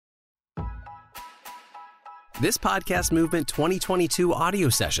This Podcast Movement 2022 audio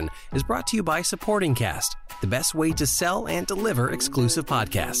session is brought to you by Supporting Cast, the best way to sell and deliver exclusive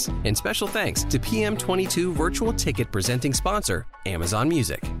podcasts. And special thanks to PM22 virtual ticket presenting sponsor, Amazon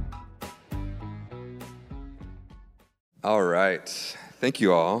Music. All right. Thank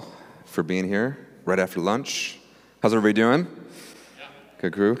you all for being here right after lunch. How's everybody doing?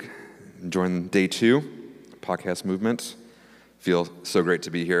 Good crew. Enjoying day 2, Podcast Movement. Feel so great to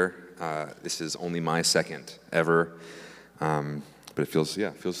be here. This is only my second ever, but it feels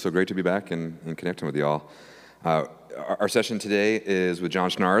so great to be back and connecting with you all. Our session today is with John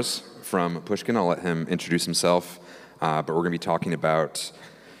Schnars from Pushkin. I'll let him introduce himself, but we're going to be talking about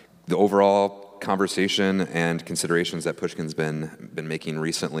the overall conversation and considerations that Pushkin's been making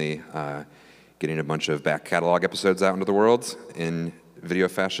recently, getting a bunch of back catalog episodes out into the world in video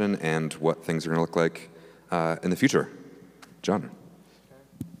fashion, and what things are going to look like in the future. John.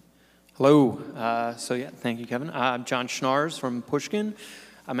 Hello. Thank you, Kevin. I'm John Schnars from Pushkin.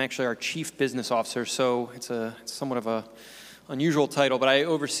 I'm actually our Chief Business Officer, so it's somewhat of a unusual title, but I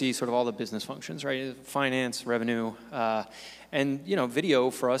oversee sort of all the business functions, right? Finance, revenue, and video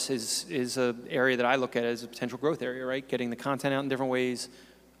for us is an area that I look at as a potential growth area, right? Getting the content out in different ways,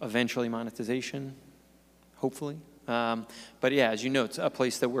 eventually monetization, hopefully. But yeah, as you know, it's a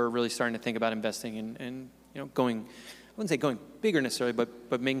place that we're really starting to think about investing in, and going. I wouldn't say going bigger necessarily,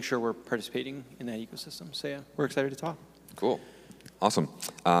 but making sure we're participating in that ecosystem. So yeah, we're excited to talk. Cool. Awesome.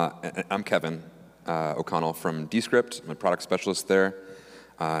 I'm Kevin O'Connell from Descript. I'm a product specialist there,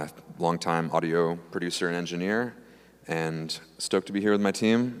 longtime audio producer and engineer, and stoked to be here with my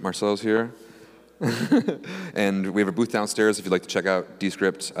team. Marcelo's here. And we have a booth downstairs if you'd like to check out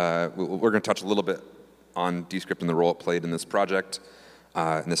Descript. We're going to touch a little bit on Descript and the role it played in this project.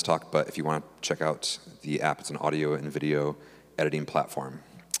 In this talk, but if you want to check out the app, it's an audio and video editing platform.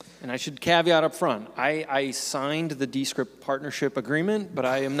 And I should caveat up front, I signed the Descript partnership agreement, but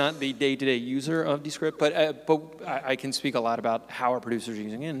I am not the day-to-day user of Descript, but I can speak a lot about how our producers are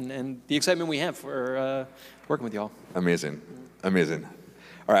using it and the excitement we have for working with y'all. Amazing. All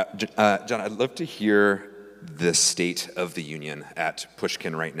right, John, I'd love to hear the state of the union at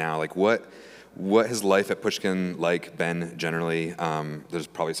Pushkin right now. Like what has life at Pushkin been generally? There's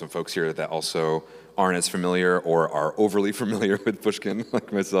probably some folks here that also aren't as familiar or are overly familiar with Pushkin,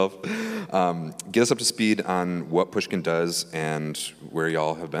 like myself. Get us up to speed on what Pushkin does and where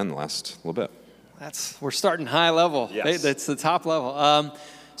y'all have been the last little bit. We're starting high level. Yes. That's the top level.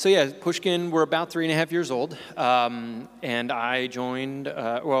 So yeah, Pushkin, we're about 3.5 years old, and I joined,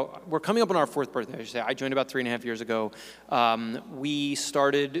 we're coming up on our 4th birthday, I should say. I joined about 3.5 years ago. We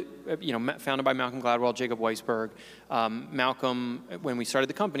started, founded by Malcolm Gladwell, Jacob Weisberg. Malcolm, when we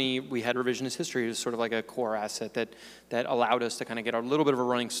started the company, we had revisionist history as sort of like a core asset that allowed us to kind of get a little bit of a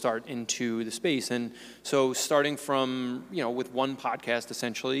running start into the space. And so starting from, with one podcast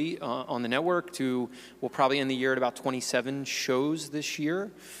essentially on the network to, we'll probably end the year at about 27 shows this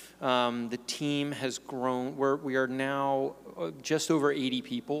year. The team has grown. We are now just over 80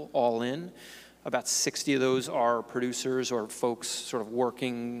 people all in. About 60 of those are producers or folks sort of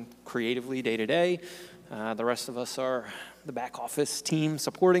working creatively day to day. The rest of us are the back office team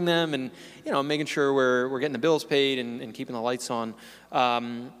supporting them and making sure we're getting the bills paid and keeping the lights on.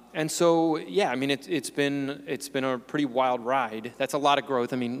 And so yeah, I mean it's been a pretty wild ride. That's a lot of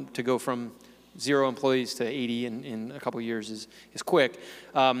growth. I mean, to go from 0 employees to 80 in a couple of years is quick.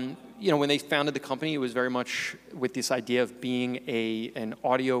 When they founded the company, it was very much with this idea of being an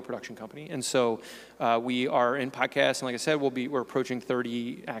audio production company. And so we are in podcasts, and like I said, we're approaching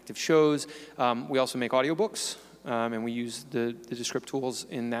 30 active shows. We also make audiobooks, and we use the Descript tools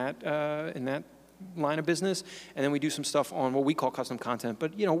in that line of business, and then we do some stuff on what we call custom content,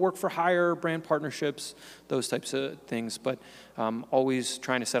 but work for hire, brand partnerships, those types of things, but always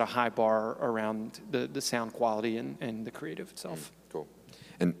trying to set a high bar around the sound quality and the creative itself. Cool.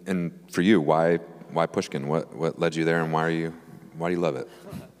 And for you, why Pushkin? What led you there, and why do you love it?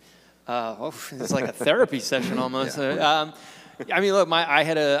 It's like a therapy session almost. Yeah. I mean, look, I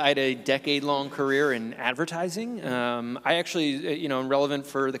had a decade-long career in advertising. I actually, relevant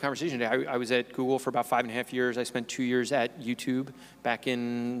for the conversation today, I was at Google for about 5.5 years. I spent 2 years at YouTube back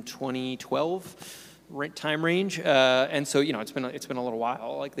in 2012 time range, and so it's been a little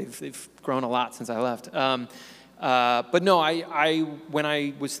while. Like they've grown a lot since I left. But no, when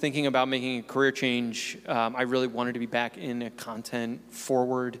I was thinking about making a career change, I really wanted to be back in a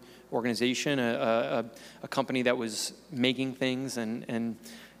content-forward organization, a company that was making things and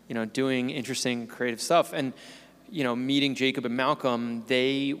doing interesting creative stuff. And meeting Jacob and Malcolm,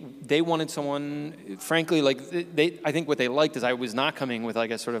 they wanted someone, frankly, like I think what they liked is I was not coming with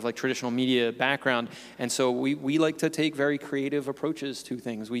like a sort of like traditional media background, and so we like to take very creative approaches to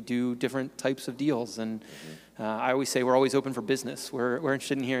things. We do different types of deals, and I always say we're always open for business. We're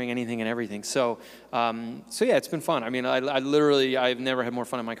interested in hearing anything and everything. So yeah, it's been fun. I mean, I've never had more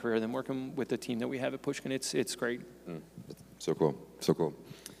fun in my career than working with the team that we have at Pushkin. It's great. So cool.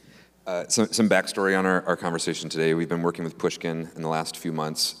 Some backstory on our conversation today. We've been working with Pushkin in the last few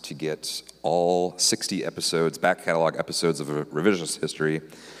months to get all 60 episodes, back catalog episodes of a revisionist history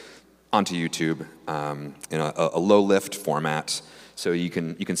onto YouTube in a low-lift format. So you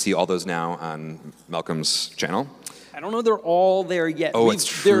can see all those now on Malcolm's channel. I don't know they're all there yet. Oh, it's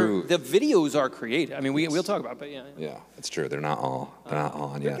true. The videos are created. I mean, we'll talk about it, but yeah. Yeah, it's true. They're not all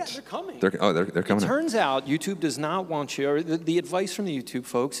on yet. They're coming. They're coming. It turns out YouTube does not want you, or the advice from the YouTube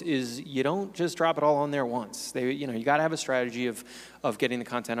folks is you don't just drop it all on there once. You got to have a strategy of getting the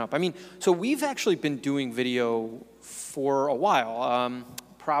content up. I mean, so we've actually been doing video for a while,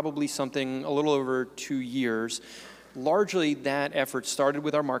 probably something a little over 2 years. Largely, that effort started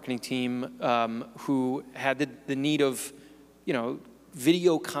with our marketing team, who had the need of,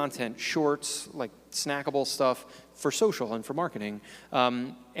 video content, shorts, like snackable stuff for social and for marketing.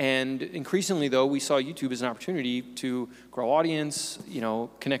 And increasingly, though, we saw YouTube as an opportunity to grow audience,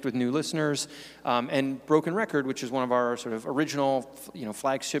 connect with new listeners, and Broken Record, which is one of our sort of original,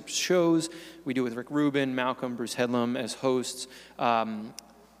 flagship shows. We do with Rick Rubin, Malcolm, Bruce Headlam as hosts.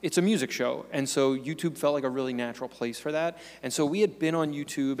 It's a music show, and so YouTube felt like a really natural place for that. And so we had been on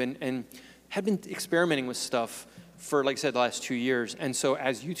YouTube and had been experimenting with stuff for, like I said, the last 2 years. And so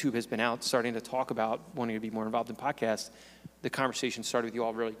as YouTube has been out starting to talk about wanting to be more involved in podcasts, the conversation started with you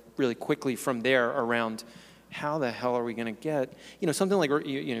all really, really quickly from there around how the hell are we going to get, something like,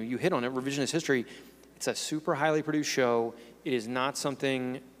 you hit on it, revisionist history. It's a super highly produced show. It is not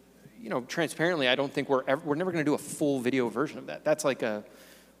something, transparently, I don't think we're never going to do a full video version of that. That's like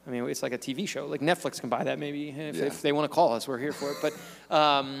it's like a TV show. Like Netflix can buy that maybe if they want to call us. We're here for it. But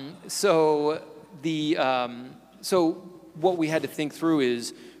so what we had to think through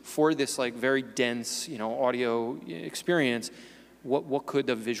is for this like very dense audio experience, what could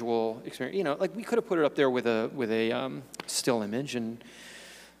the visual experience like we could have put it up there with a still image, and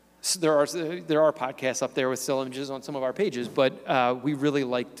there are podcasts up there with still images on some of our pages, but we really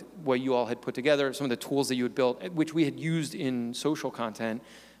liked what you all had put together, some of the tools that you had built, which we had used in social content.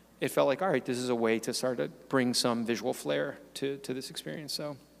 It felt like, all right, this is a way to start to bring some visual flair to this experience.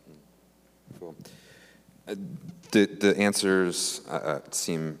 So, cool. The answers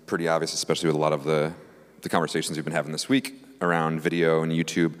seem pretty obvious, especially with a lot of the conversations we've been having this week around video and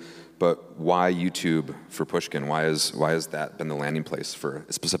YouTube. But why YouTube for Pushkin? Why has that been the landing place for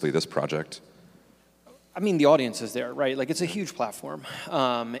specifically this project? I mean, the audience is there, right? Like, it's a huge platform,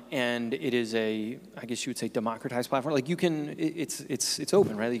 and it is I guess you would say, democratized platform. Like, it's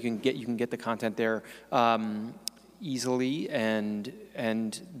open, right? You can get the content there easily, and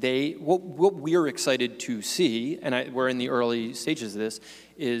what we're excited to see, and we're in the early stages of this,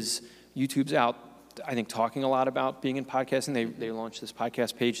 is YouTube's out, I think, talking a lot about being in podcasting. They launched this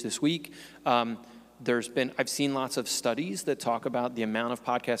podcast page this week. I've seen lots of studies that talk about the amount of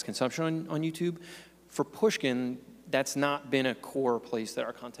podcast consumption on YouTube. For Pushkin, that's not been a core place that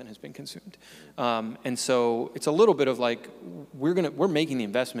our content has been consumed. And so it's a little bit of like, we're making the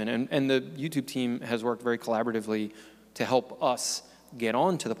investment, and the YouTube team has worked very collaboratively to help us get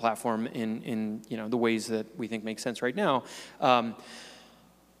onto the platform in the ways that we think make sense right now.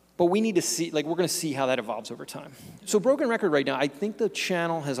 But we need to see, we're going to see how that evolves over time. So Broken Record right now, I think the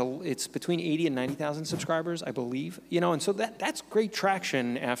channel it's between 80 and 90,000 subscribers, I believe. And so that's great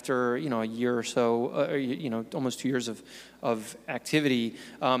traction after, a year or so, almost 2 years of activity.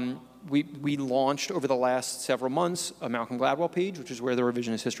 We launched over the last several months a Malcolm Gladwell page, which is where the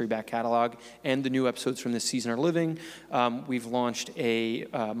revisionist history back catalog and the new episodes from this season are living. We've launched a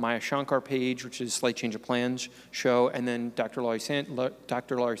Maya Shankar page, which is Slight Change of Plans show, and then Dr. Laurie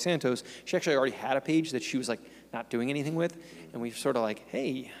Santos. She actually already had a page that she was not doing anything with, and we sort of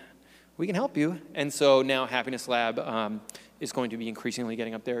hey, we can help you. And so now Happiness Lab is going to be increasingly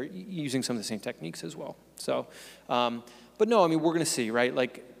getting up there using some of the same techniques as well. So, but no, I mean, we're going to see, right?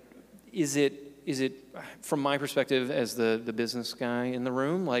 Is it from my perspective as the business guy in the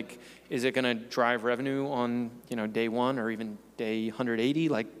room, is it going to drive revenue on day one or even day 180?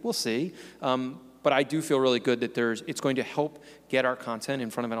 We'll see. But I do feel really good that it's going to help get our content in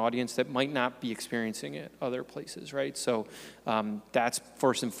front of an audience that might not be experiencing it other places, right? So that's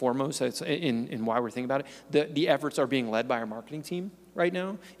first and foremost. That's in why we're thinking about it. The efforts are being led by our marketing team, right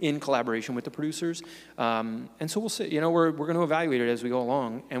now in collaboration with the producers. And so we'll see, we're going to evaluate it as we go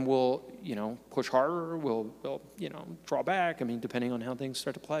along, and we'll, push harder, we'll draw back, depending on how things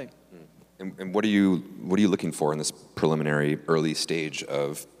start to play. And what are you looking for in this preliminary early stage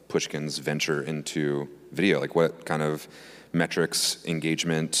of Pushkin's venture into video? Like what kind of metrics,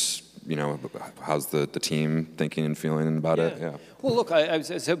 engagement, how's the team thinking and feeling about it? Yeah. Well, look, I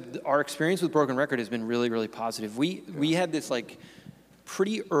said our experience with Broken Record has been really, really positive. We had this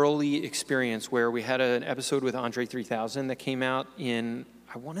pretty early experience where we had an episode with Andre 3000 that came out in,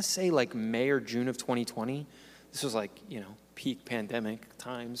 I want to say May or June of 2020. This was peak pandemic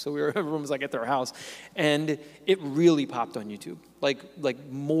time, so everyone was at their house, and it really popped on YouTube, like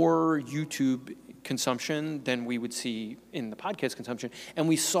more YouTube consumption than we would see in the podcast consumption, and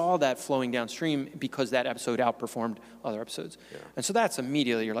we saw that flowing downstream because that episode outperformed other episodes. Yeah. And so that's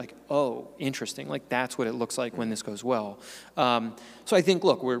immediately you're like, oh, interesting, that's what it looks like when this goes well. So I think,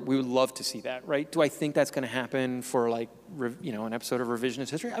 look, we would love to see that, right? Do I think that's going to happen for an episode of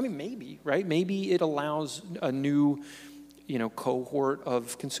Revisionist History? Maybe, right? Maybe it allows a new cohort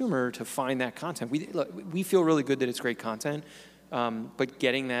of consumer to find that content. We feel really good that it's great content. But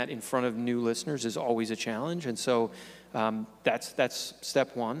getting that in front of new listeners is always a challenge, and so that's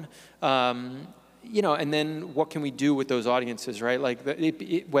step one. And then what can we do with those audiences, right?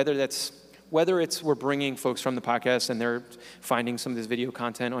 Whether it's we're bringing folks from the podcast and they're finding some of this video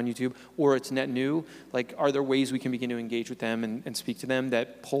content on YouTube, or it's net new. Are there ways we can begin to engage with them and speak to them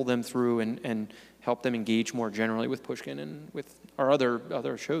that pull them through and help them engage more generally with Pushkin and with our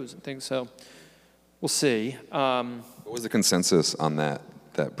other shows and things? So. We'll see. What was the consensus on that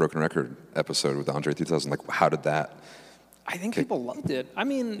Broken Record episode with Andre 3000? How did that? I think people loved it.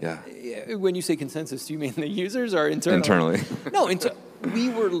 When you say consensus, do you mean the users or internally? Internally. No, we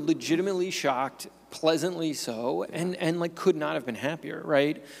were legitimately shocked, pleasantly so, and could not have been happier,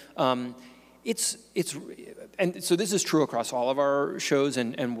 right? It's and so this is true across all of our shows,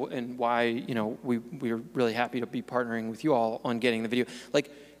 and why we're really happy to be partnering with you all on getting the video.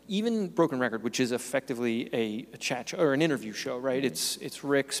 Even Broken Record, which is effectively a chat show, or an interview show, right? It's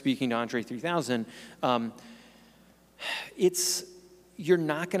Rick speaking to Andre 3000. You're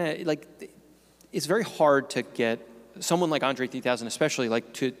not gonna it's very hard to get someone like Andre 3000, especially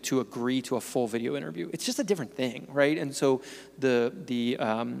to agree to a full video interview. It's just a different thing, right? And so the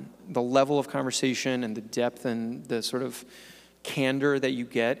level of conversation and the depth and the sort of candor that you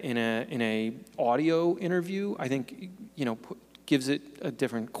get in a audio interview, I think gives it a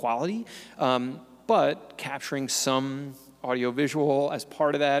different quality, but capturing some audio-visual as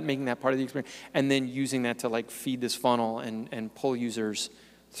part of that, making that part of the experience, and then using that to feed this funnel and pull users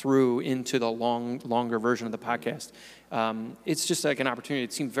through into the longer version of the podcast. It's just an opportunity.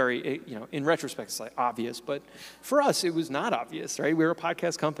 It seemed very, in retrospect, it's obvious, but for us, it was not obvious, right? We're a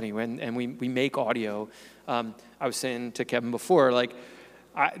podcast company, and we make audio. I was saying to Kevin before,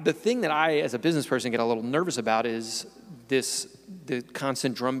 the thing that I, as a business person, get a little nervous about is the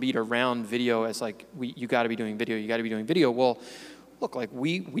constant drumbeat around video as you got to be doing video, you got to be doing video. Well, look,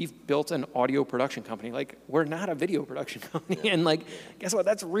 we've built an audio production company. We're not a video production company, and guess what?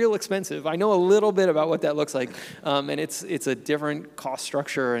 That's real expensive. I know a little bit about what that looks like, and it's a different cost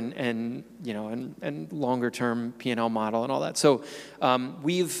structure and longer term P&L model and all that. So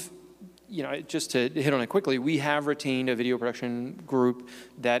we've. Just to hit on it quickly, we have retained a video production group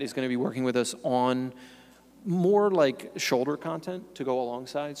that is going to be working with us on more shoulder content to go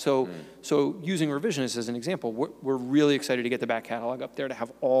alongside. So using Revisionist as an example, we're really excited to get the back catalog up there, to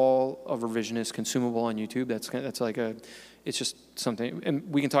have all of Revisionist consumable on YouTube. It's just something, and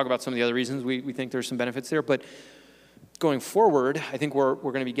we can talk about some of the other reasons we think there's some benefits there, but going forward, I think we're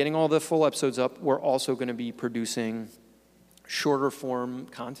going to be getting all the full episodes up. We're also going to be producing shorter form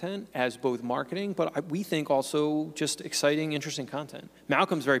content as both marketing, but we think also just exciting, interesting content.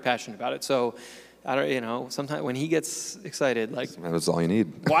 Malcolm's very passionate about it, so I don't, sometimes when he gets excited, that's all you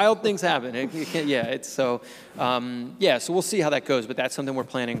need. Wild things happen. So we'll see how that goes, but that's something we're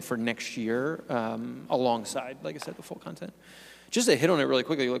planning for next year, alongside, like I said, the full content. Just to hit on it really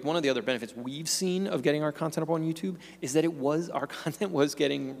quickly, one of the other benefits we've seen of getting our content up on YouTube is that our content was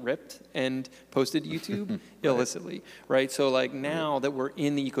getting ripped and posted to YouTube illicitly, right? So now that we're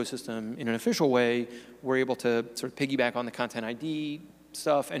in the ecosystem in an official way, we're able to sort of piggyback on the Content ID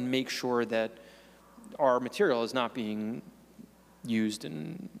stuff and make sure that our material is not being used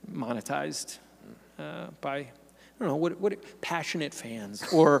and monetized by, I don't know, what passionate fans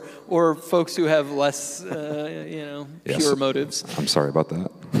or folks who have less, pure motives. I'm sorry about that.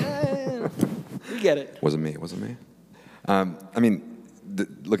 We get it. Wasn't me.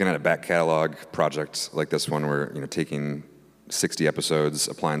 Looking at a back catalog project like this one, where taking 60 episodes,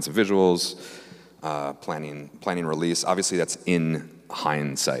 applying some visuals, planning release. Obviously, that's in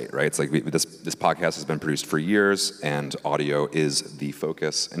hindsight, right? It's like this podcast has been produced for years, and audio is the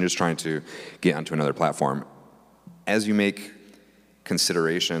focus, and you're just trying to get onto another platform. As you make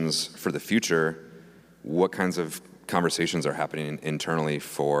considerations for the future, what kinds of conversations are happening internally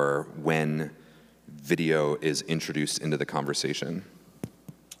for when video is introduced into the conversation?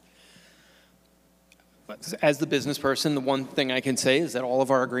 As the business person, the one thing I can say is that all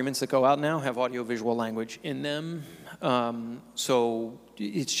of our agreements that go out now have audio-visual language in them. So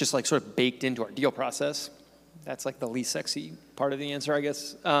it's just like sort of baked into our deal process. That's like the least sexy part of the answer, I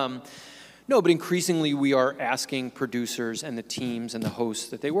guess. No, but increasingly we are asking producers and the teams and the hosts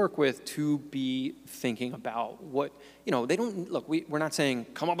that they work with to be thinking about what, they don't, look, we're not saying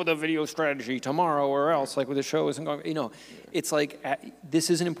come up with a video strategy tomorrow or else, like with the show isn't going, it's like this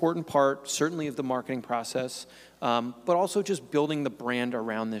is an important part, certainly of the marketing process, but also just building the brand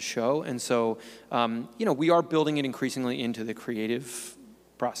around this show. And so, we are building it increasingly into the creative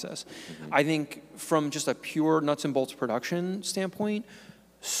process. Mm-hmm. I think from just a pure nuts and bolts production standpoint,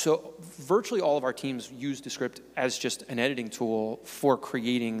 so virtually all of our teams use Descript as just an editing tool for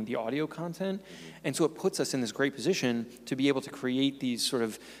creating the audio content. And so it puts us in this great position to be able to create these sort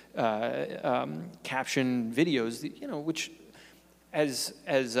of caption videos, which as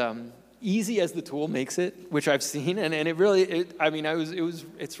easy as the tool makes it, which I've seen, and it really,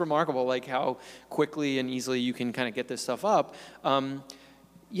 it's remarkable like how quickly and easily you can kind of get this stuff up.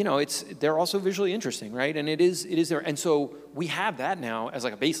 They're also visually interesting, right? And it is there. And so we have that now as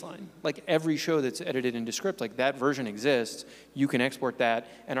like a baseline. Like every show that's edited in Descript, like that version exists. You can export that,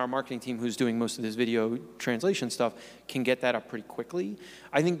 and our marketing team, who's doing most of this video translation stuff, can get that up pretty quickly.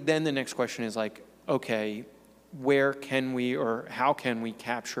 I think then the next question is like, okay, where can we or how can we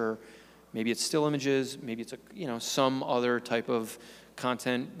capture? Maybe it's still images, maybe it's some other type of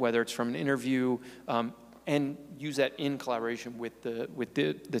content, whether it's from an interview. And use that in collaboration with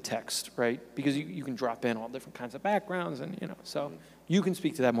the text, right? Because you can drop in all different kinds of backgrounds, and so you can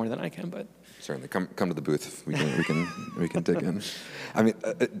speak to that more than I can. But certainly, come to the booth. We can dig in. I mean,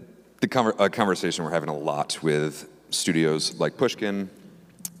 the conversation we're having a lot with studios like Pushkin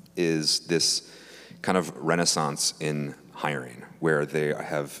is this kind of renaissance in hiring, where they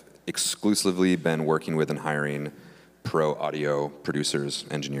have exclusively been working with and hiring pro audio producers,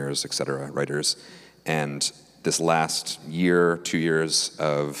 engineers, et cetera, writers. And this last year, 2 years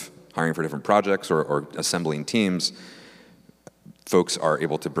of hiring for different projects or assembling teams, folks are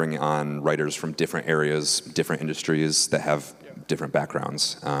able to bring on writers from different areas, different industries that have different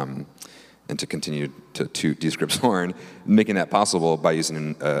backgrounds, and to continue to Descript's horn, making that possible by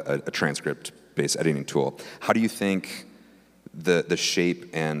using a transcript-based editing tool. How do you think the shape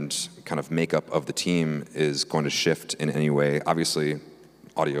and kind of makeup of the team is going to shift in any way? Obviously,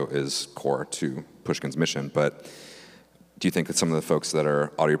 audio is core to Pushkin's mission, but do you think that some of the folks that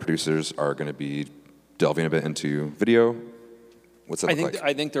are audio producers are going to be delving a bit into video? What's that look like?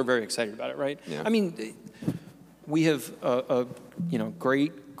 I think they're very excited about it, right? Yeah. I mean, we have a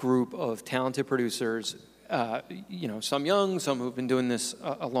great group of talented producers, some young, some who've been doing this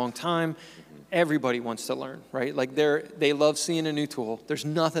a long time. Everybody wants to learn, right? Like they love seeing a new tool. There's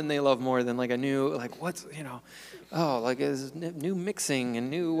nothing they love more than like a new, like what's, is new mixing and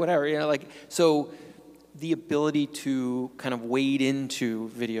new whatever, so the ability to kind of wade into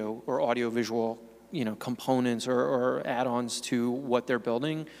video or audio visual, components or add-ons to what they're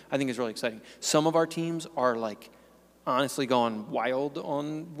building, I think is really exciting. Some of our teams are like honestly going wild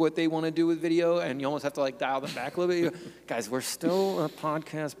on what they want to do with video, and you almost have to like dial them back a little bit. Guys, we're still a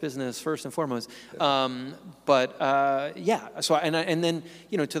podcast business first and foremost. So and then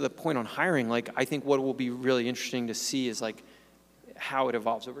to the point on hiring, like I think what will be really interesting to see is like how it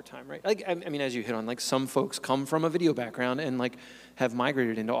evolves over time, right? Like I mean, as you hit on, like some folks come from a video background and like have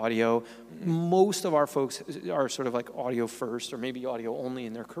migrated into audio. Most of our folks are sort of like audio first or maybe audio only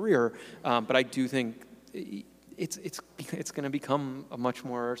in their career, but I do think it's going to become a much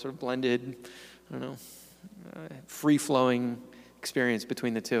more sort of blended, free-flowing experience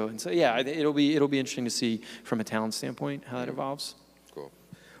between the two. And so, it'll be interesting to see from a talent standpoint how that evolves. Cool.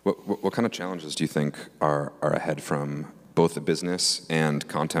 What kind of challenges do you think are ahead from both the business and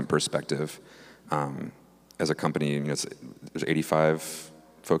content perspective? As a company, there's 85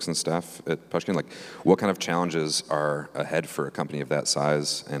 folks and staff at Pushkin. Like, what kind of challenges are ahead for a company of that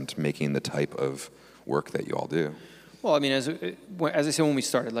size and making the type of work that you all do? Well, I mean, as I said when we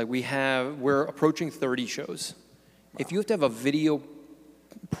started, like we're approaching 30 shows. Wow. If you have to have a video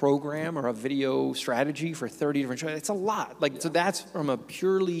program or a video strategy for 30 different shows, it's a lot. So that's from a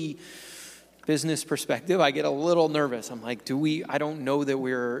purely business perspective, I get a little nervous. I'm like, I don't know that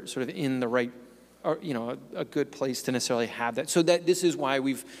we're sort of in the right, or, a good place to necessarily have that. So this is why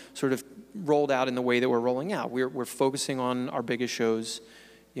we've sort of rolled out in the way that we're rolling out. We're focusing on our biggest shows,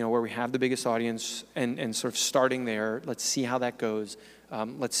 where we have the biggest audience, and sort of starting there. Let's see how that goes.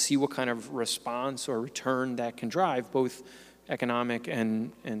 Let's see what kind of response or return that can drive, both economic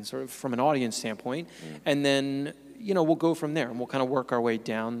and sort of from an audience standpoint. And then, we'll go from there, and we'll kind of work our way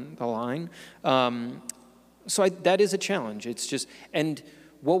down the line. So that is a challenge. It's just, and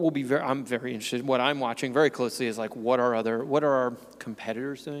what will be I'm very interested, what I'm watching very closely is like, what are our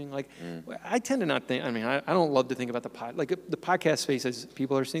competitors doing? Like, I tend to not think, I don't love to think about the podcast space, as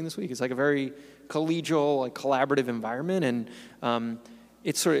people are seeing this week, is like a very collegial, like collaborative environment. And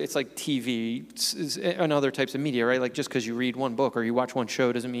it's like TV and other types of media, right? Like, just because you read one book or you watch one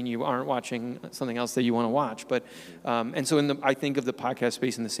show doesn't mean you aren't watching something else that you want to watch. But, and so I think of the podcast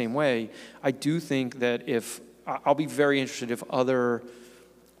space in the same way. I do think that I'll be very interested if other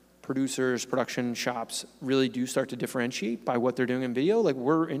producers, production shops really do start to differentiate by what they're doing in video. Like, we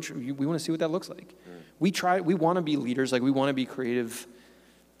want to see what that looks like. We want to be leaders, like we want to be creative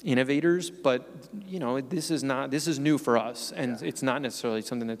innovators, but this is new for us, and it's not necessarily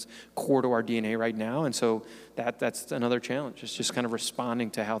something that's core to our DNA right now. And so that's another challenge. It's just kind of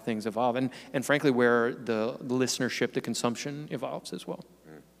responding to how things evolve, and frankly, where the listenership, the consumption evolves as well.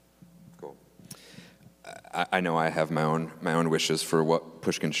 I know I have my own wishes for what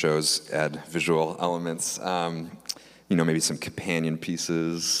Pushkin shows add visual elements, maybe some companion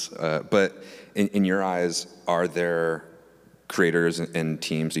pieces. But in your eyes, are there creators and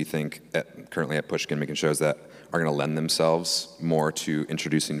teams, do you think, currently at Pushkin making shows that are going to lend themselves more to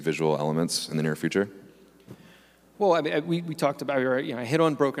introducing visual elements in the near future? Well, we talked about, I hit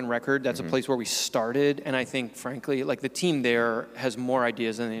on Broken Record. That's a place where we started, and I think, frankly, like the team there has more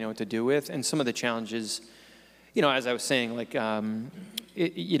ideas than they know what to do with, and some of the challenges, as I was saying, like,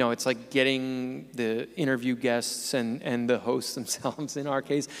 it's like getting the interview guests and the hosts themselves, in our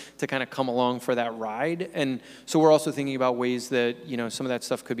case, to kind of come along for that ride. And so we're also thinking about ways that, some of that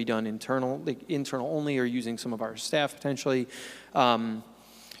stuff could be done internal only, or using some of our staff potentially.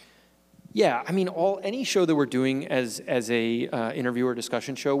 Yeah, any show that we're doing as a interview or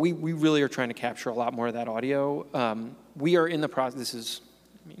discussion show, we really are trying to capture a lot more of that audio. We are in the process.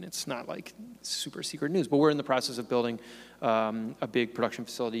 It's not like super secret news, but we're in the process of building a big production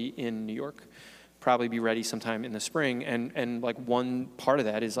facility in New York. Probably be ready sometime in the spring, and like one part of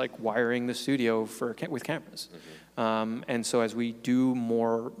that is like wiring the studio with cameras. And so as we do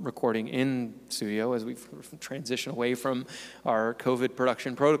more recording in studio, as we transition away from our COVID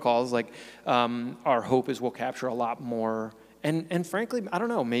production protocols, like our hope is we'll capture a lot more. And frankly, I don't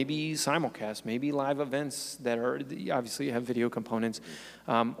know, maybe simulcast, maybe live events that are obviously have video components.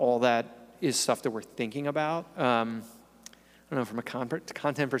 All that is stuff that we're thinking about. I don't know, from a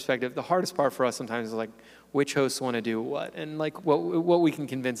content perspective, the hardest part for us sometimes is like which hosts want to do what, and like what we can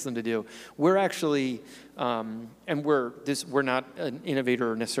convince them to do. We're actually, and we're not an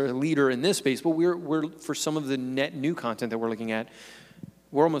innovator or necessarily a leader in this space, but we're for some of the net new content that we're looking at,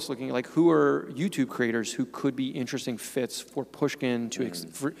 we're almost looking at like who are YouTube creators who could be interesting fits for Pushkin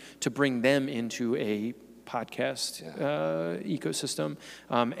to bring them into a podcast ecosystem,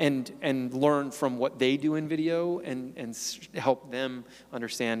 and learn from what they do in video, and help them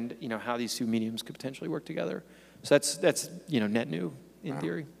understand how these two mediums could potentially work together. So that's net new in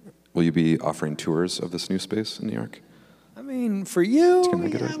theory. Will you be offering tours of this new space in New York? For you,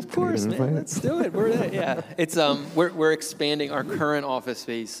 of course, man. Let's do it. It's we're expanding. Our current office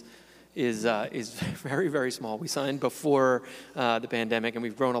space is very, very small. We signed before the pandemic, and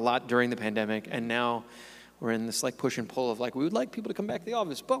we've grown a lot during the pandemic, and now we're in this like push and pull of like we would like people to come back to the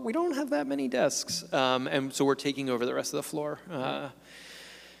office, but we don't have that many desks, and so we're taking over the rest of the floor.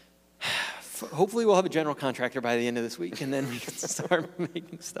 Hopefully, we'll have a general contractor by the end of this week, and then we can start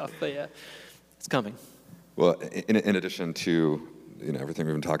making stuff. But yeah, it's coming. Well, in addition to everything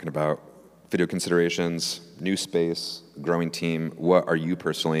we've been talking about, video considerations, new space, growing team, what are you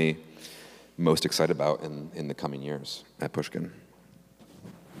personally most excited about in the coming years at Pushkin?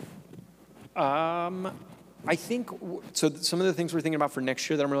 I think, so some of the things we're thinking about for next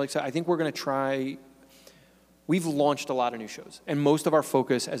year that I'm really excited, I think we're going to try, we've launched a lot of new shows, and most of our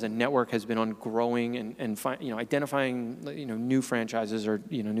focus as a network has been on growing and identifying new franchises or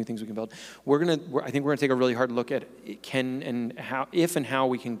new things we can build. I think we're going to take a really hard look at how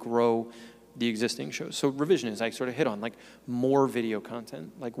we can grow the existing shows. So Revision, I sort of hit on, like more video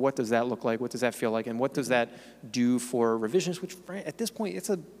content. Like what does that look like? What does that feel like? And what does that do for Revisions? Which at this point,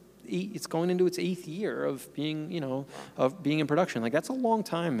 it's going into its 8th year of being, of being in production. Like, that's a long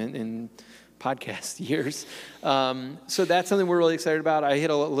time in podcast years. So that's something we're really excited about. I hit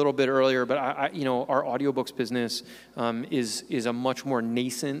a little bit earlier, but our audiobooks business is a much more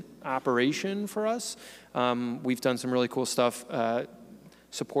nascent operation for us. We've done some really cool stuff.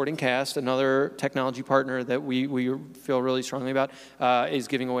 Supporting Cast, another technology partner that we feel really strongly about, is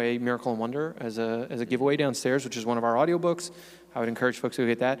giving away Miracle and Wonder as a giveaway downstairs, which is one of our audiobooks. I would encourage folks to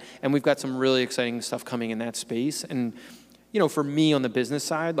get that. And we've got some really exciting stuff coming in that space. And for me on the business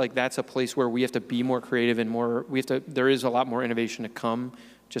side, like, that's a place where we have to be more creative and there is a lot more innovation to come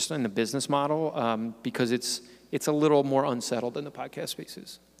just in the business model, because it's a little more unsettled in the podcast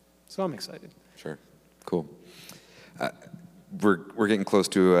spaces. So I'm excited. Sure. Cool. We're getting close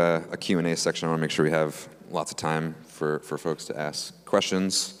to a Q&A section. I want to make sure we have lots of time for folks to ask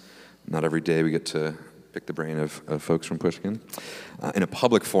questions. Not every day we get to pick the brain of folks from Pushkin. In a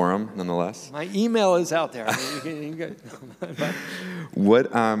public forum, nonetheless. My email is out there.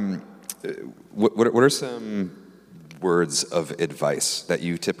 What are some words of advice that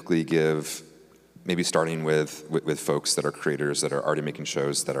you typically give, maybe starting with folks that are creators that are already making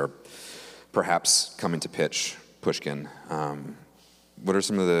shows that are perhaps coming to pitch Pushkin? What are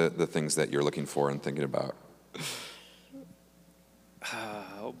some of the things that you're looking for and thinking about?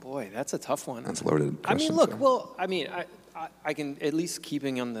 Oh boy, that's a tough one. That's a loaded question. I can, at least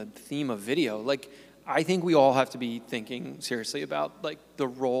keeping on the theme of video, like, I think we all have to be thinking seriously about, like, the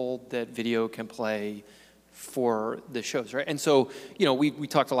role that video can play for the shows, right? And so, we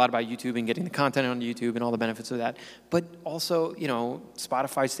talked a lot about YouTube and getting the content on YouTube and all the benefits of that, but also,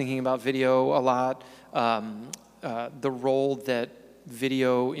 Spotify's thinking about video a lot. The role that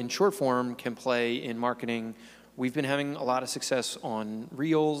video in short form can play in marketing. We've been having a lot of success on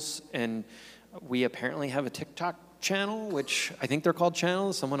Reels, and we apparently have a TikTok channel, which I think they're called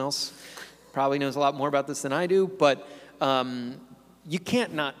channels. Someone else probably knows a lot more about this than I do, but you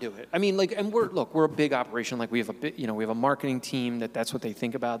can't not do it. I mean, like, and we're a big operation. Like, we have a marketing team that's what they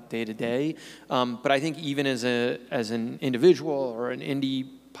think about day to day. But I think even as an individual or an indie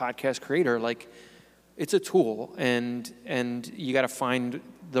podcast creator, like, it's a tool, and you got to find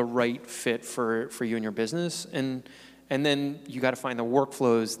the right fit for you and your business, and then you got to find the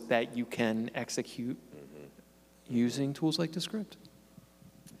workflows that you can execute using tools like Descript.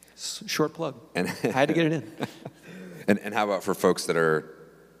 Short plug. And I had to get it in. And how about for folks that are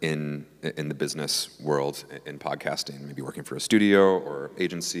in the business world in podcasting, maybe working for a studio or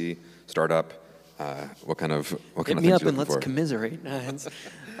agency, startup? What kind of Hit things me up are you and looking let's for? commiserate.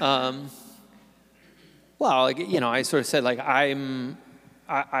 Well, like, I sort of said, like, I am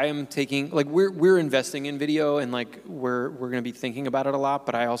taking, like, we're investing in video, and, like, we're going to be thinking about it a lot,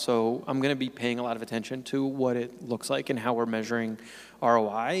 but I'm going to be paying a lot of attention to what it looks like and how we're measuring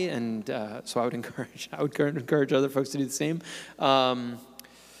ROI, and so I would encourage other folks to do the same. Yeah,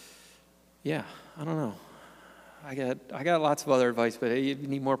 I don't know. I got lots of other advice, but you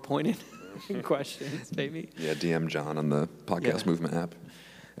need more pointed questions, maybe. Yeah, DM John on the Podcast Movement app.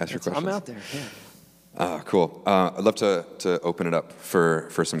 Ask your questions. I'm out there, yeah. Cool. I'd love to open it up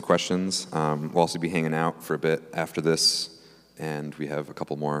for some questions. We'll also be hanging out for a bit after this, and we have a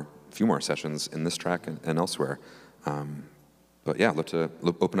few more sessions in this track and elsewhere. But yeah, I'd love to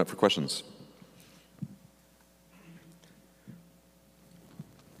open up for questions.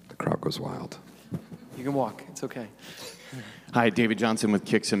 The crowd goes wild. You can walk. It's okay. Hi, David Johnson with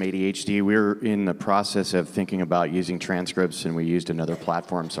Kick Some ADHD. We're in the process of thinking about using transcripts, and we used another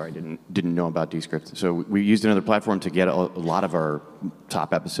platform. Sorry, didn't know about Descript. So we used another platform to get a lot of our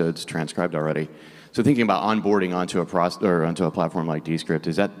top episodes transcribed already. So thinking about onboarding onto a platform like Descript,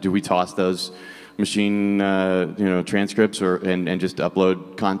 do we toss those machine transcripts and just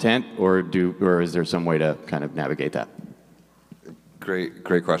upload content, or is there some way to kind of navigate that?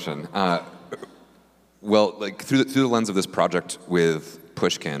 Great question. Well, like, through the lens of this project with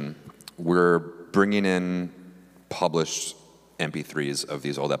Pushkin, we're bringing in published MP3s of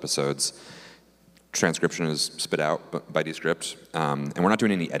these old episodes. Transcription is spit out by Descript, and we're not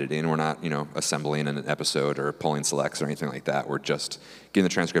doing any editing. We're not, assembling an episode or pulling selects or anything like that. We're just getting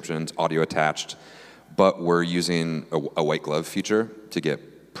the transcriptions, audio attached, but we're using a white glove feature to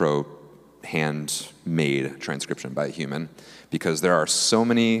get pro handmade transcription by a human, because there are so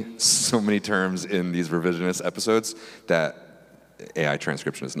many terms in these revisionist episodes that AI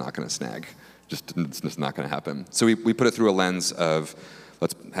transcription is not going to snag. It's just not going to happen. So we put it through a lens of,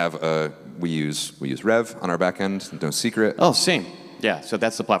 let's have we use Rev on our back end, no secret. Oh, same. Yeah, so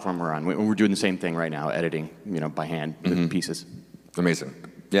that's the platform we're on. We're doing the same thing right now, editing, by hand, pieces. Amazing.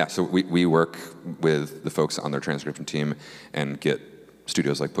 Yeah, so we work with the folks on their transcription team and get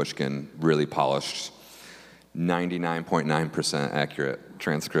studios like Pushkin, really polished, 99.9% accurate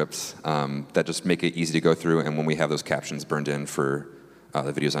transcripts that just make it easy to go through. And when we have those captions burned in for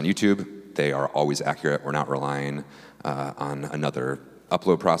the videos on YouTube, they are always accurate. We're not relying on another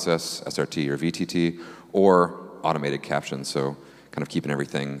upload process, SRT or VTT, or automated captions. So kind of keeping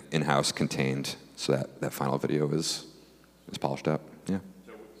everything in-house contained so that that final video is polished up. Yeah.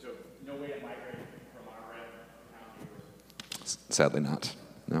 So no way to migrate from our rev to yours? Sadly not,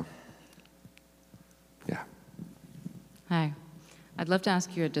 no. Yeah. Hi. I'd love to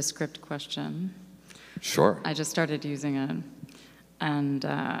ask you a Descript question. Sure. I just started using it, and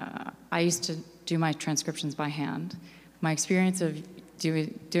I used to do my transcriptions by hand. My experience of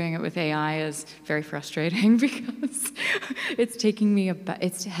doing it with AI is very frustrating because it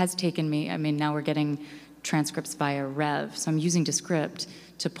has taken me, I mean, now we're getting transcripts via Rev, so I'm using Descript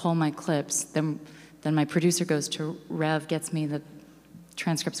to pull my clips, then my producer goes to Rev, gets me the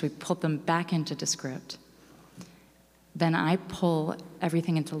transcripts, we pull them back into Descript. Then I pull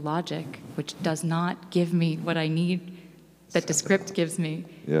everything into Logic, which does not give me what I need that Descript gives me,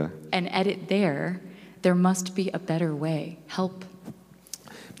 Yeah. and edit there. There must be a better way. Help.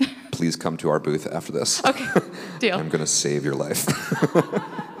 Please come to our booth after this. Okay, deal. I'm going to save your life.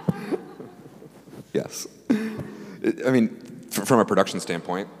 Yes. I mean, from a production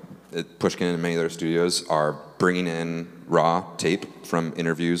standpoint, Pushkin and many other studios are bringing in raw tape from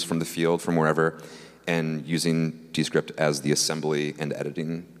interviews from the field, from wherever, and using Descript as the assembly and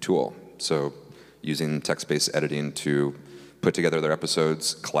editing tool. So using text-based editing to put together their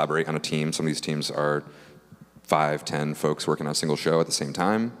episodes, collaborate on a team. Some of these teams are 5, 10 folks working on a single show at the same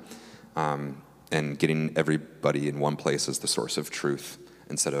time, and getting everybody in one place as the source of truth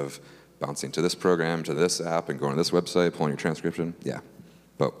instead of bouncing to this program, to this app, and going to this website, pulling your transcription. Yeah,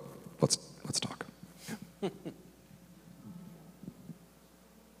 but let's talk.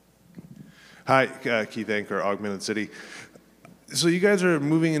 Hi, Keith Anker, Augmented City. So you guys are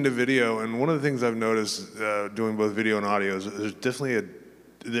moving into video, and one of the things I've noticed doing both video and audio is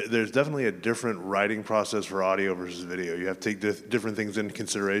there's definitely a different writing process for audio versus video. You have to take different things into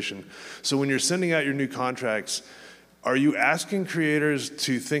consideration. So when you're sending out your new contracts, are you asking creators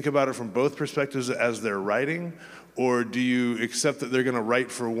to think about it from both perspectives as they're writing, or do you accept that they're going to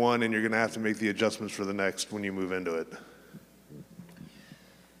write for one and you're going to have to make the adjustments for the next when you move into it?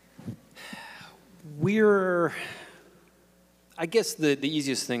 I guess the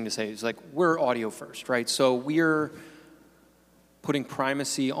easiest thing to say is like we're audio first, right? So we're putting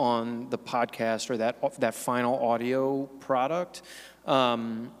primacy on the podcast or that final audio product.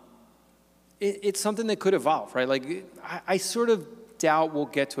 It's something that could evolve, right? Like I sort of doubt we'll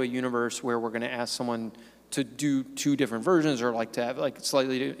get to a universe where we're going to ask someone to do 2 different versions or like to have like a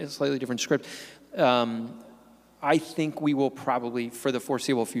slightly different script. I think we will probably, for the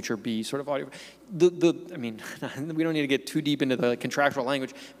foreseeable future, be sort of audio. I mean, we don't need to get too deep into the contractual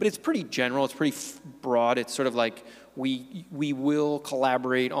language, but it's pretty general. It's pretty broad. It's sort of like we will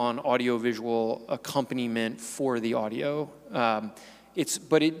collaborate on audio-visual accompaniment for the audio.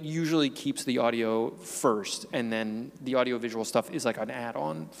 But it usually keeps the audio first, and then the audio-visual stuff is like an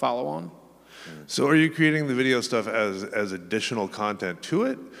add-on, follow-on. So are you creating the video stuff as additional content to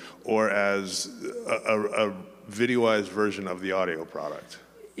it, or as a videoized version of the audio product?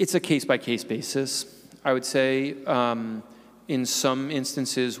 It's a case-by-case basis, I would say. In some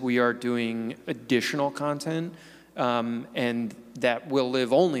instances, we are doing additional content, and that will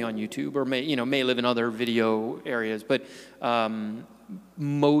live only on YouTube, or may live in other video areas. But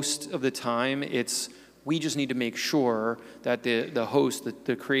most of the time, we just need to make sure that the host,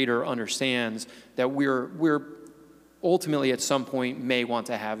 the creator, understands that we're ultimately at some point may want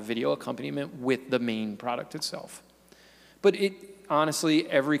to have video accompaniment with the main product itself. But honestly,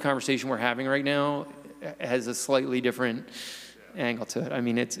 every conversation we're having right now has a slightly different angle to it. I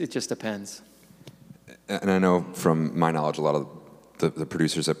mean, it just depends. And I know from my knowledge, a lot of the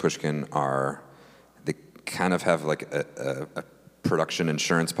producers at Pushkin they kind of have like a production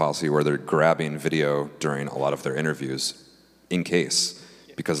insurance policy where they're grabbing video during a lot of their interviews in case.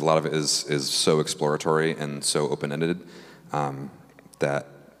 Because a lot of it is so exploratory and so open-ended that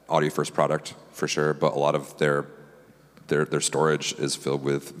audio-first product for sure, but a lot of their storage is filled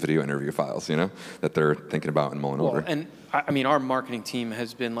with video interview files, that they're thinking about and mulling over. And I mean, our marketing team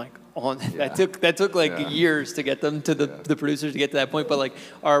has been like on. Yeah. That took like years to get them to the producers to get to that point. But like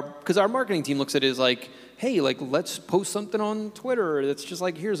because our marketing team looks at it as like, hey, like let's post something on Twitter that's just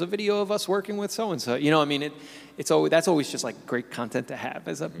like here's a video of us working with so and so. I mean, that's always just like great content to have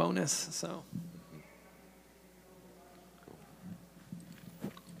as a bonus. So.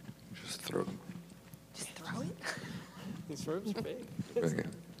 Just throw it. Just throw it. These robes are big. Okay.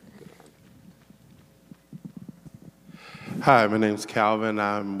 Hi, my name's Calvin.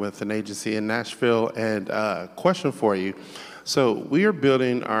 I'm with an agency in Nashville, and question for you. So we are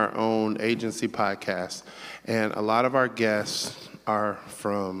building our own agency podcast, and a lot of our guests are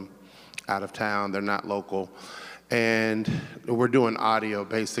from out of town. They're not local, and we're doing audio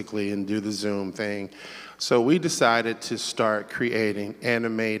basically and do the Zoom thing. So we decided to start creating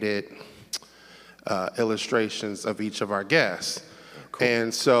animated illustrations of each of our guests. Cool.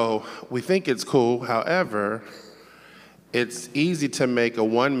 And so we think it's cool. However, it's easy to make a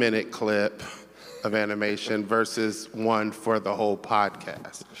 1-minute clip of animation versus one for the whole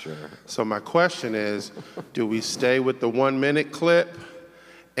podcast. Sure. So my question is, do we stay with the 1-minute clip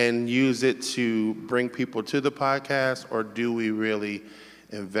and use it to bring people to the podcast, or do we really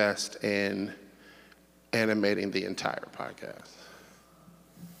invest in animating the entire podcast?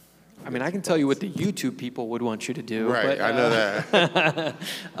 I mean, I can tell you what the YouTube people would want you to do. Right, but, I know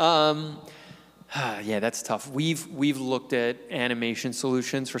that. Yeah, that's tough. We've looked at animation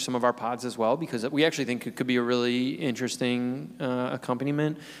solutions for some of our pods as well, because we actually think it could be a really interesting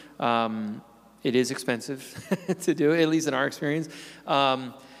accompaniment. It is expensive to do, at least in our experience.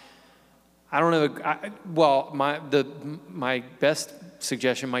 I don't know. My best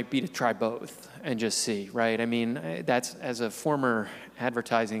suggestion might be to try both and just see, right? I mean, that's, as a former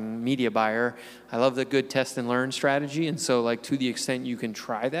advertising media buyer, I love the good test and learn strategy. And so, like, to the extent you can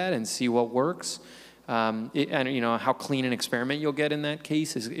try that and see what works, and you know how clean an experiment you'll get in that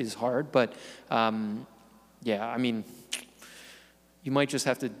case is hard. But yeah, I mean, you might just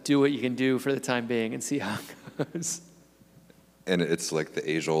have to do what you can do for the time being and see how it goes. And it's like the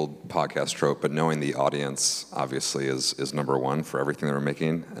age-old podcast trope, but knowing the audience obviously is number one for everything that we're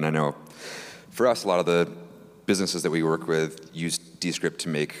making. And I know for us, a lot of the businesses that we work with use Descript to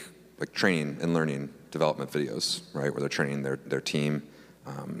make like training and learning development videos, right? Where they're training their team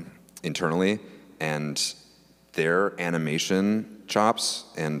internally, and their animation chops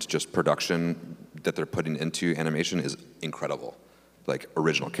and just production that they're putting into animation is incredible. Like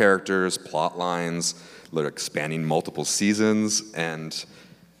original characters, plot lines, they're expanding multiple seasons, and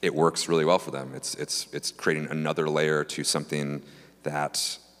it works really well for them. It's creating another layer to something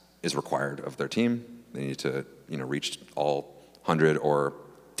that is required of their team. They need to reach all 100 or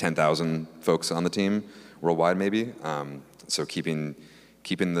 10,000 folks on the team worldwide, maybe. So keeping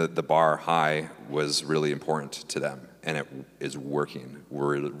the bar high was really important to them, and it is working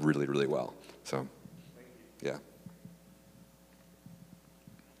really, really well. So, yeah.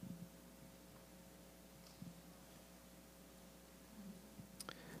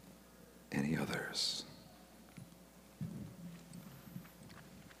 Any others?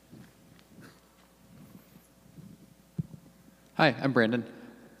 Hi, I'm Brandon.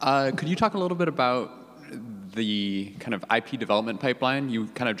 Could you talk a little bit about the kind of IP development pipeline? You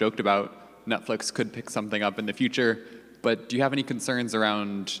kind of joked about Netflix could pick something up in the future, but do you have any concerns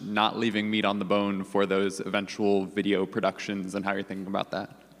around not leaving meat on the bone for those eventual video productions, and how you're thinking about that?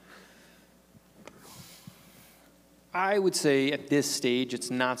 I would say at this stage, it's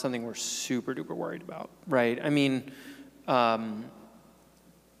not something we're super duper worried about, right? I mean, and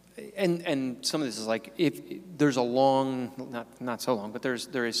some of this is like, if there's a long, not so long, but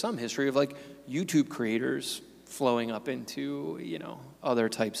there is some history of like YouTube creators flowing up into other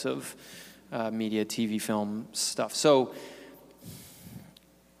types of media, TV, film stuff. So,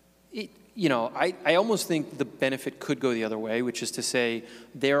 I almost think the benefit could go the other way, which is to say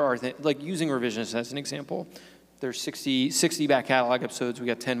there are like using Revisionist as an example. There's 60 back catalog episodes. We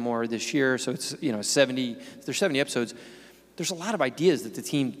got 10 more this year, so it's 70. There's 70 episodes. There's a lot of ideas that the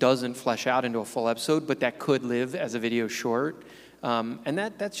team doesn't flesh out into a full episode, but that could live as a video short, and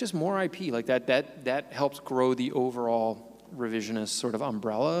that's just more IP. Like that helps grow the overall Revisionist sort of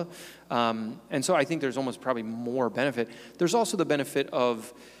umbrella, and so I think there's almost probably more benefit. There's also the benefit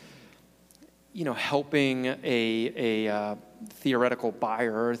of helping a theoretical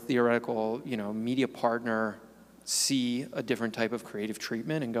buyer, theoretical media partner see a different type of creative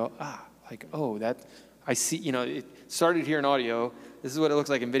treatment and go, that I see, it started here in audio, this is what it looks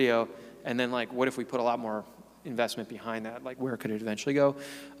like in video, and then like, what if we put a lot more investment behind that? Like, where could it eventually go?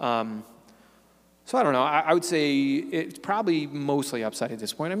 So I don't know, I would say it's probably mostly upside at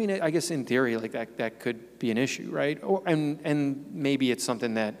this point. I mean, I guess in theory, like that could be an issue, right? And maybe it's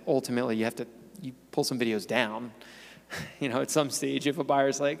something that ultimately you pull some videos down, at some stage if a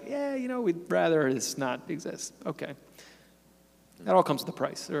buyer's like, we'd rather this not exist. Okay. That all comes with the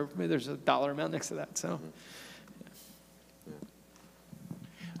price. There's a dollar amount next to that. So,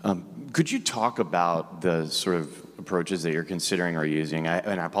 could you talk about the sort of approaches that you're considering or using?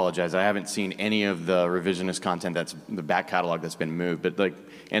 And I apologize, I haven't seen any of the revisionist content that's the back catalog that's been moved, but like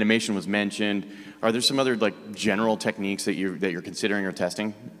animation was mentioned. Are there some other like general techniques that you're considering or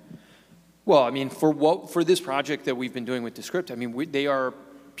testing? Well, I mean, for this project that we've been doing with Descript, I mean, they are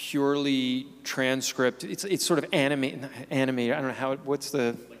purely transcript. It's sort of animated. I don't know how. What's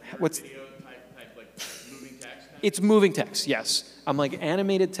video type like moving text? It's moving text. Yes, I'm like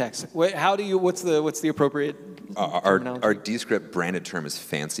animated text. What's the appropriate? Our Descript branded term is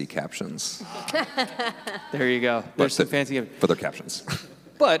fancy captions. There you go. There's some fancy. For their captions.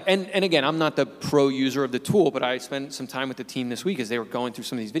 But, and again, I'm not the pro user of the tool, but I spent some time with the team this week as they were going through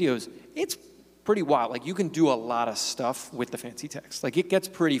some of these videos. It's pretty wild. Like, you can do a lot of stuff with the fancy text. Like, it gets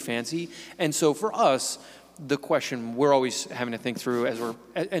pretty fancy. And so for us, the question we're always having to think through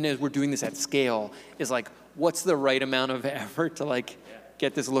as we're doing this at scale is like, what's the right amount of effort to like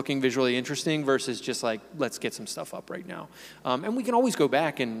get this looking visually interesting versus just like, let's get some stuff up right now. And we can always go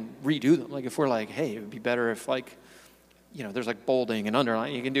back and redo them. Like, if we're like, hey, it would be better if like, you know, there's like bolding and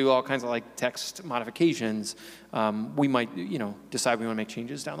underlining. You can do all kinds of like text modifications. We might, decide we want to make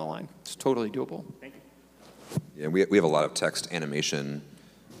changes down the line. It's totally doable. Thank you. Yeah, we have a lot of text animation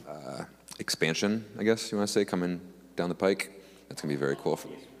expansion, I guess you want to say, coming down the pike. That's going to be very cool.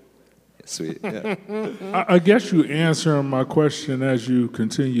 Sweet, yeah. I guess you answering my question as you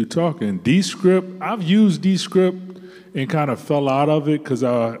continue talking. Descript, I've used Descript and kind of fell out of it because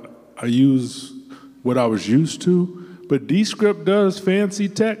I use what I was used to. But Descript does fancy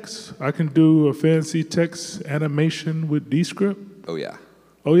text. I can do a fancy text animation with Descript. Oh, yeah.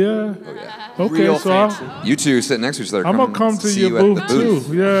 Oh, yeah? Oh, yeah. Okay, Real so fancy. You two sit next to each other. I'm going to come to see your you at the booth,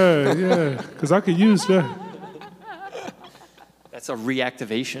 too. Yeah, because I could use that. That's a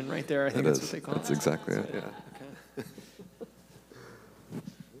reactivation right there. I think that's what they call it. That's exactly it, yeah. Okay. I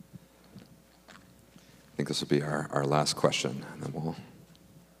think this will be our last question, and then we'll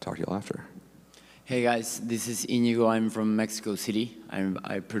talk to you all after. Hey guys, this is Inigo. I'm from Mexico City.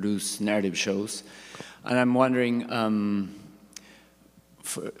 I produce narrative shows. And I'm wondering,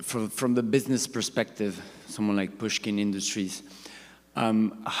 from the business perspective, someone like Pushkin Industries,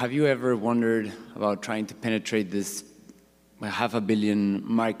 have you ever wondered about trying to penetrate this 500 million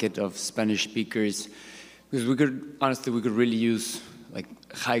market of Spanish speakers? Because we could really use like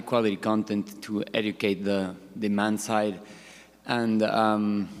high quality content to educate the demand side. And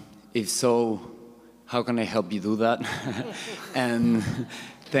if so, how can I help you do that? And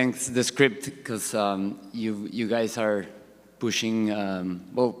thanks Descript, because you guys are pushing,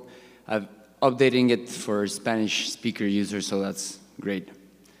 updating it for Spanish speaker users, so that's great.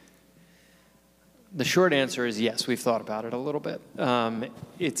 The short answer is yes, we've thought about it a little bit.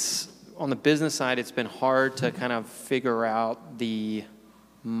 It's on the business side, it's been hard to kind of figure out the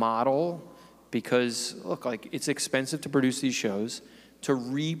model because, look, like it's expensive to produce these shows. To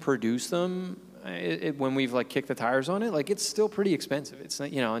reproduce them, when we've like kicked the tires on it, like it's still pretty expensive. It's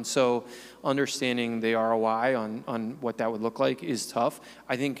not, and so understanding the ROI on what that would look like is tough.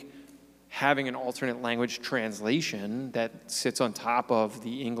 I think having an alternate language translation that sits on top of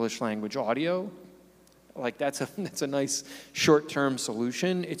the English language audio, like that's a nice short-term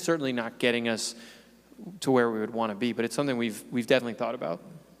solution. It's certainly not getting us to where we would want to be, but it's something we've definitely thought about.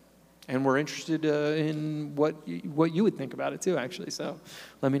 And we're interested in what you would think about it too, actually, so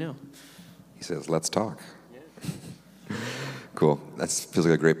let me know. He says, let's talk. Yeah. Cool. That feels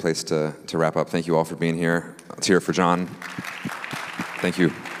like a great place to wrap up. Thank you all for being here. Let's hear it for John. Thank you.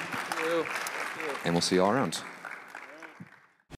 Thank you. And we'll see you all around.